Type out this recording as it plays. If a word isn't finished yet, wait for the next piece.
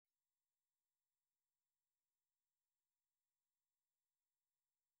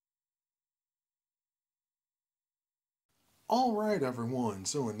Alright everyone,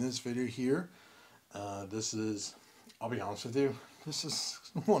 so in this video here, I'll be honest with you, this is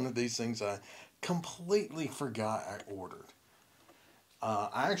one of these things I completely forgot I ordered.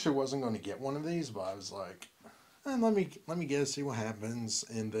 I actually wasn't going to get one of these, but I was like, let me get it, see what happens.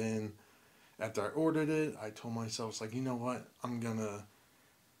 And then after I ordered it, I told myself, it's like, you know what, I'm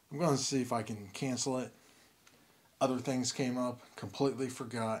gonna see if I can cancel it. Other things came up, completely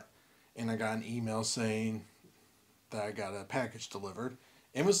forgot, and I got an email saying that I got a package delivered,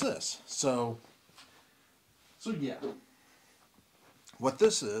 and it was this. So yeah. What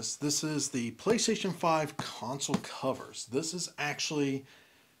this is the PlayStation 5 console covers. This is actually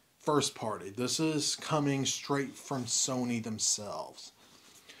first party. This is coming straight from Sony themselves.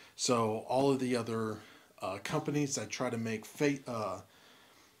 So all of the other companies that try to make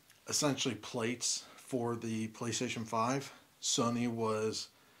essentially plates for the PlayStation 5, Sony was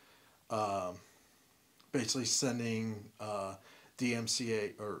basically sending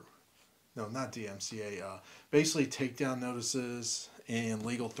DMCA, or no, not DMCA, basically takedown notices and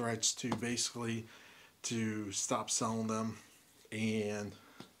legal threats to stop selling them, and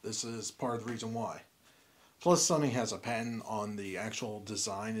this is part of the reason why. Plus, Sony has a patent on the actual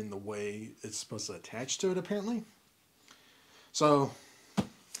design and the way it's supposed to attach to it, apparently. So,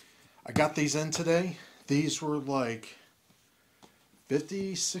 I got these in today. These were like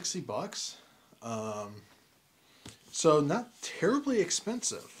 50, 60 bucks. So not terribly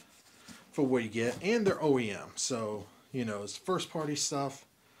expensive for what you get, and they're OEM, so you know it's first party stuff.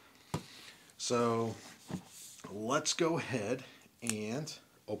 So let's go ahead and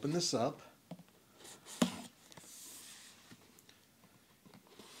open this up.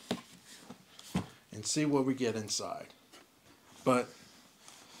 And see what we get inside. But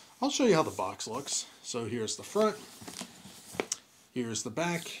I'll show you how the box looks. So here's the front, here's the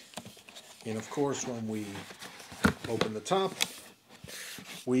back, and of course when we open the top,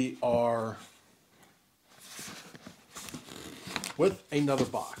 we are with another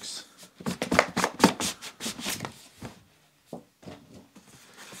box.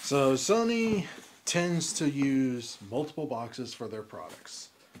 So Sony tends to use multiple boxes for their products.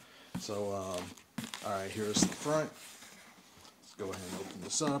 So alright, here's the front. Let's go ahead and open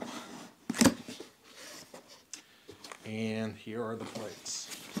this up. And here are the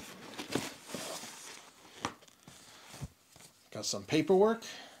plates. Got some paperwork.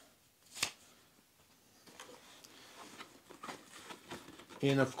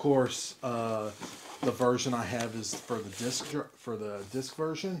 And of course, the version I have is for the disc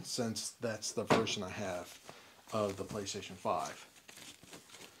version, since that's the version I have of the PlayStation 5.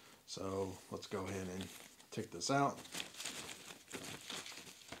 So let's go ahead and take this out.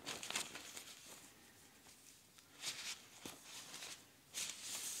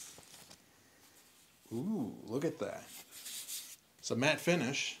 Ooh, look at that. It's a matte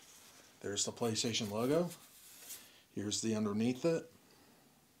finish. There's the PlayStation logo. Here's the underneath it.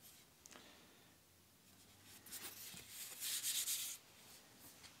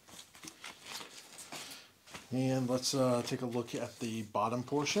 And let's take a look at the bottom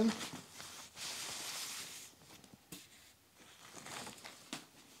portion.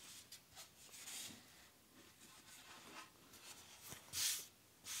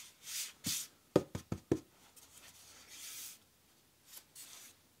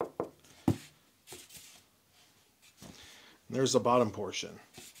 There's the bottom portion.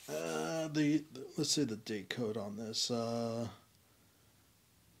 Let's see the date code on this.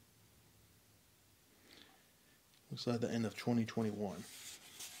 Looks like the end of 2021.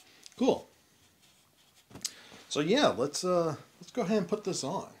 Cool. So yeah, let's go ahead and put this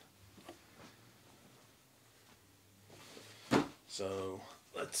on. So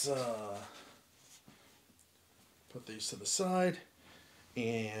let's put these to the side,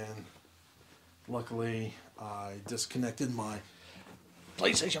 and luckily I disconnected my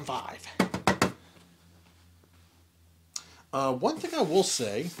PlayStation 5. One thing I will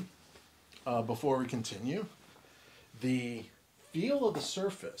say before we continue, the feel of the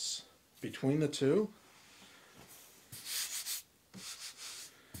surface between the two,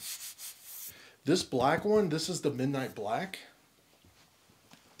 this black one, this is the Midnight Black,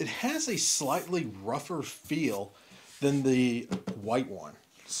 it has a slightly rougher feel than the white one.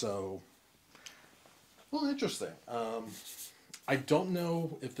 So, well, interesting. I don't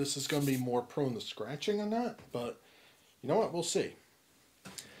know if this is going to be more prone to scratching or not, but you know what, we'll see.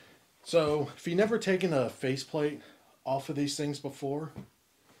 So, if you've never taken a faceplate off of these things before,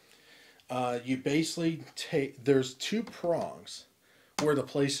 you basically there's two prongs where the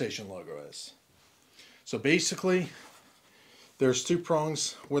PlayStation logo is. So basically, there's two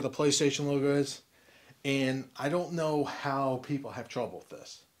prongs where the PlayStation logo is, And I don't know how people have trouble with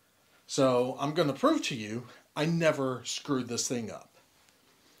this. So I'm going to prove to you I never screwed this thing up.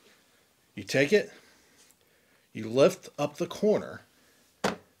 You take it, you lift up the corner,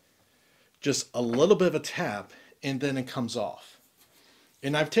 just a little bit of a tap, and then it comes off.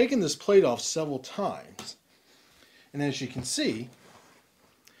 And I've taken this plate off several times. And as you can see,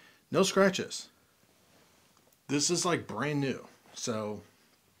 no scratches. This is like brand new. So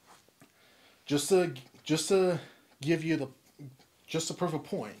just to give you just to prove a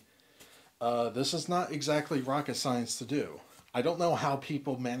point, this is not exactly rocket science to do. I don't know how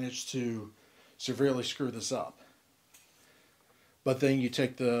people manage to severely screw this up. But then you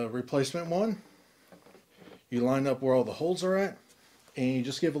take the replacement one, you line up where all the holes are at, and you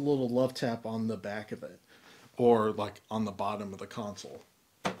just give a little love tap on the back of it, or like on the bottom of the console.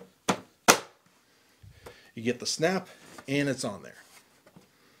 You get the snap, and it's on there.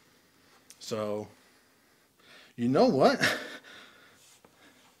 So, you know what?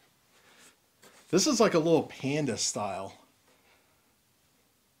 This is like a little Panda style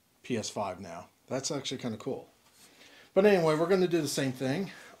PS5 now. That's actually kind of cool. But anyway, we're going to do the same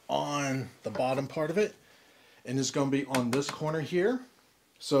thing on the bottom part of it. And it's going to be on this corner here.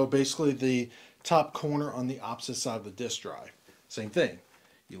 So basically the top corner on the opposite side of the disk drive. Same thing.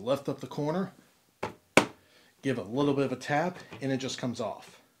 You lift up the corner, give it a little bit of a tap, and it just comes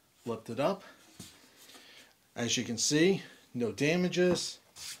off. Lift it up. As you can see, no damages.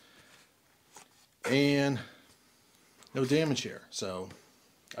 And no damage here. So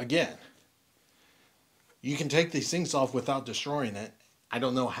again, you can take these things off without destroying it. I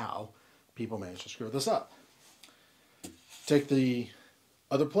don't know how people manage to screw this up. Take the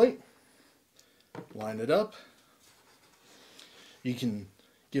other plate, line it up. You can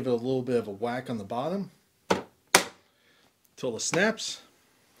give it a little bit of a whack on the bottom till it snaps,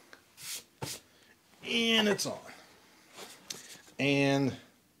 and it's on. And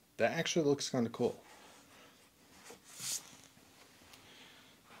that actually looks kind of cool.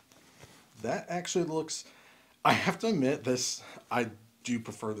 That actually looks, I have to admit this, I do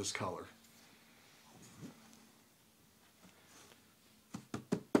prefer this color.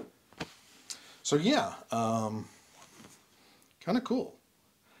 So yeah, kind of cool.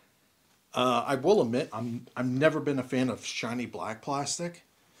 I will admit, I've never been a fan of shiny black plastic,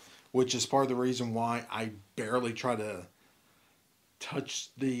 which is part of the reason why I barely try to touch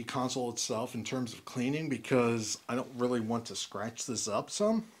the console itself in terms of cleaning, because I don't really want to scratch this up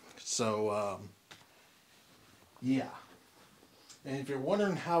some. So yeah. And if you're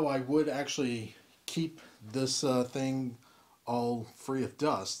wondering how I would actually keep this thing all free of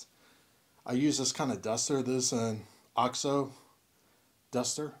dust, I use this kind of duster. This is an OXO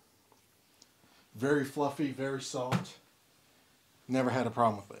duster. Very fluffy, very soft. Never had a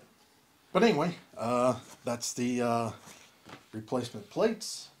problem with it. But anyway, that's the replacement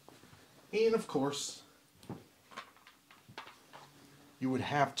plates. And of course, you would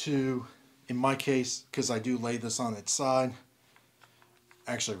have to, in my case, because I do lay this on its side,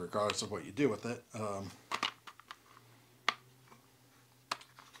 actually regardless of what you do with it,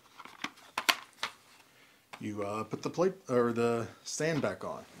 you put the plate or the stand back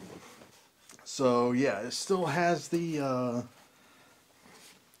on. So yeah, it still has the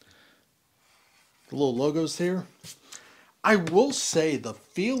little logos here. I will say the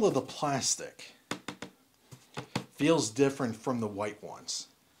feel of the plastic feels different from the white ones.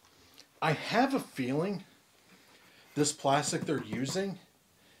 I have a feeling this plastic they're using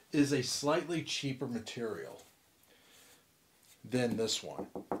is a slightly cheaper material than this one.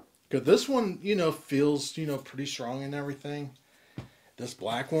 Because this one, you know, feels, you know, pretty strong and everything. This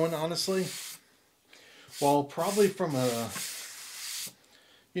black one, honestly, while probably from a,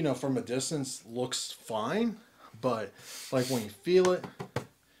 you know, from a distance looks fine, but like when you feel it,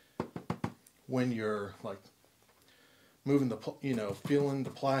 when you're like moving the, you know, feeling the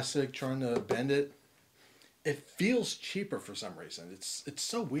plastic, trying to bend it, it feels cheaper for some reason. It's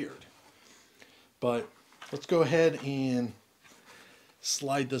so weird. But let's go ahead and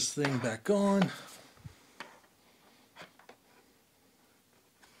slide this thing back on.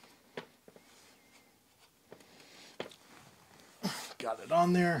 Got it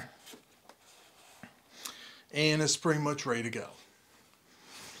on there. And it's pretty much ready to go.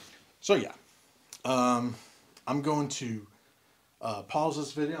 So yeah, I'm going to pause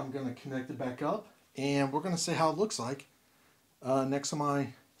this video. I'm going to connect it back up, and we're going to see how it looks like next to my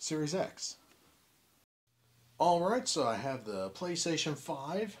Series X. Alright, so I have the PlayStation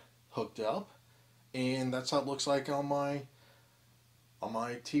 5 hooked up, and that's how it looks like on my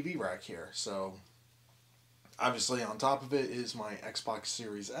TV rack here. So obviously on top of it is my Xbox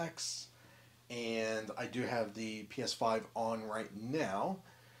Series X, and I do have the PS5 on right now,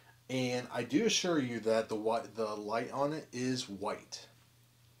 and I do assure you that the light on it is white.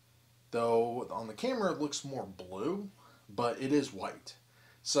 Though on the camera it looks more blue, but it is white.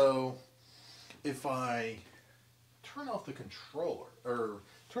 So if I turn off the controller, or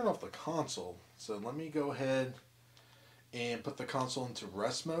turn off the console, so let me go ahead and put the console into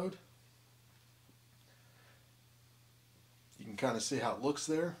rest mode. You can kind of see how it looks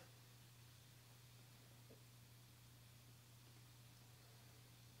there.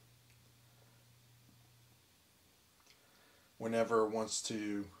 Whenever it wants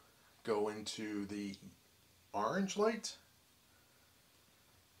to go into the orange light,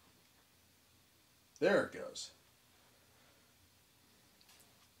 there it goes.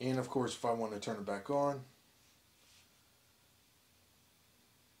 And of course, if I want to turn it back on,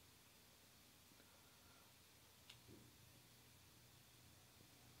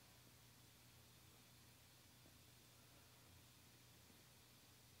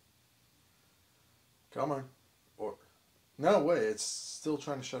 come on. Or no way, it's still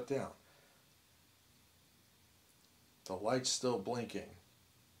trying to shut down. The light's still blinking.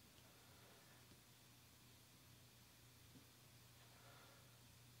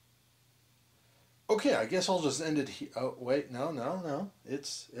 Okay, I guess I'll just end it here. Oh wait, no.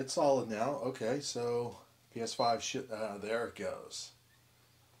 It's solid now. Okay, so PS5 there it goes.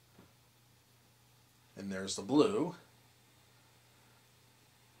 And there's the blue.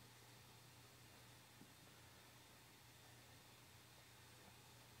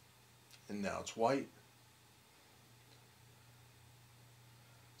 And now it's white.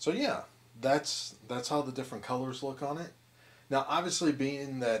 So yeah, that's how the different colors look on it. Now, obviously,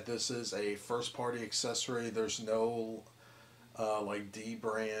 being that this is a first-party accessory, there's no like D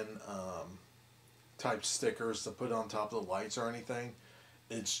brand type stickers to put on top of the lights or anything.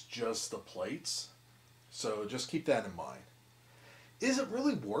 It's just the plates. So just keep that in mind. Is it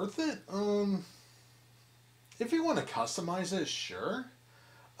really worth it? If you want to customize it, sure.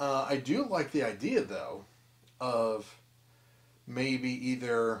 I do like the idea though of maybe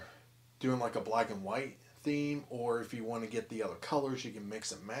either doing like a black and white theme, or if you want to get the other colors, you can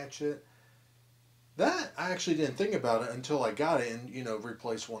mix and match it. That I actually didn't think about it until I got it and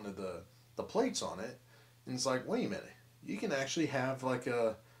replaced one of the plates on it, and it's like, wait a minute, you can actually have like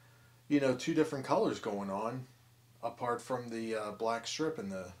a two different colors going on apart from the black strip in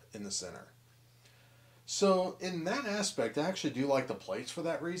the center. So in that aspect, I actually do like the plates for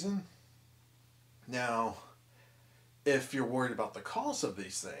that reason. Now, if you're worried about the cost of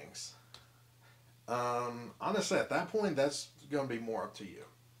these things, honestly, at that point, that's going to be more up to you.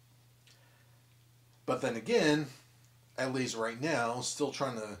 But then again, at least right now, still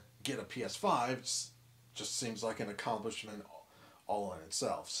trying to get a PS5 just seems like an accomplishment all in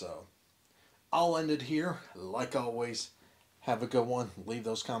itself. So I'll end it here. Like always, have a good one. Leave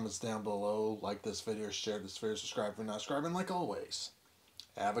those comments down below. Like this video, share this video, subscribe if you're not subscribing. Like always,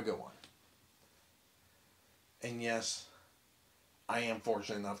 have a good one. And yes, I am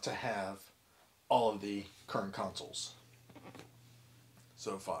fortunate enough to have all of the current consoles.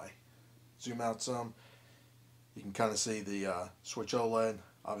 So if I zoom out some, you can kind of see the Switch OLED,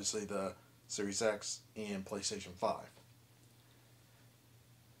 obviously the Series X, and PlayStation 5.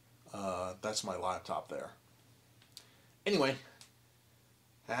 That's my laptop there. Anyway,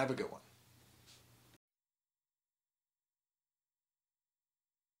 have a good one.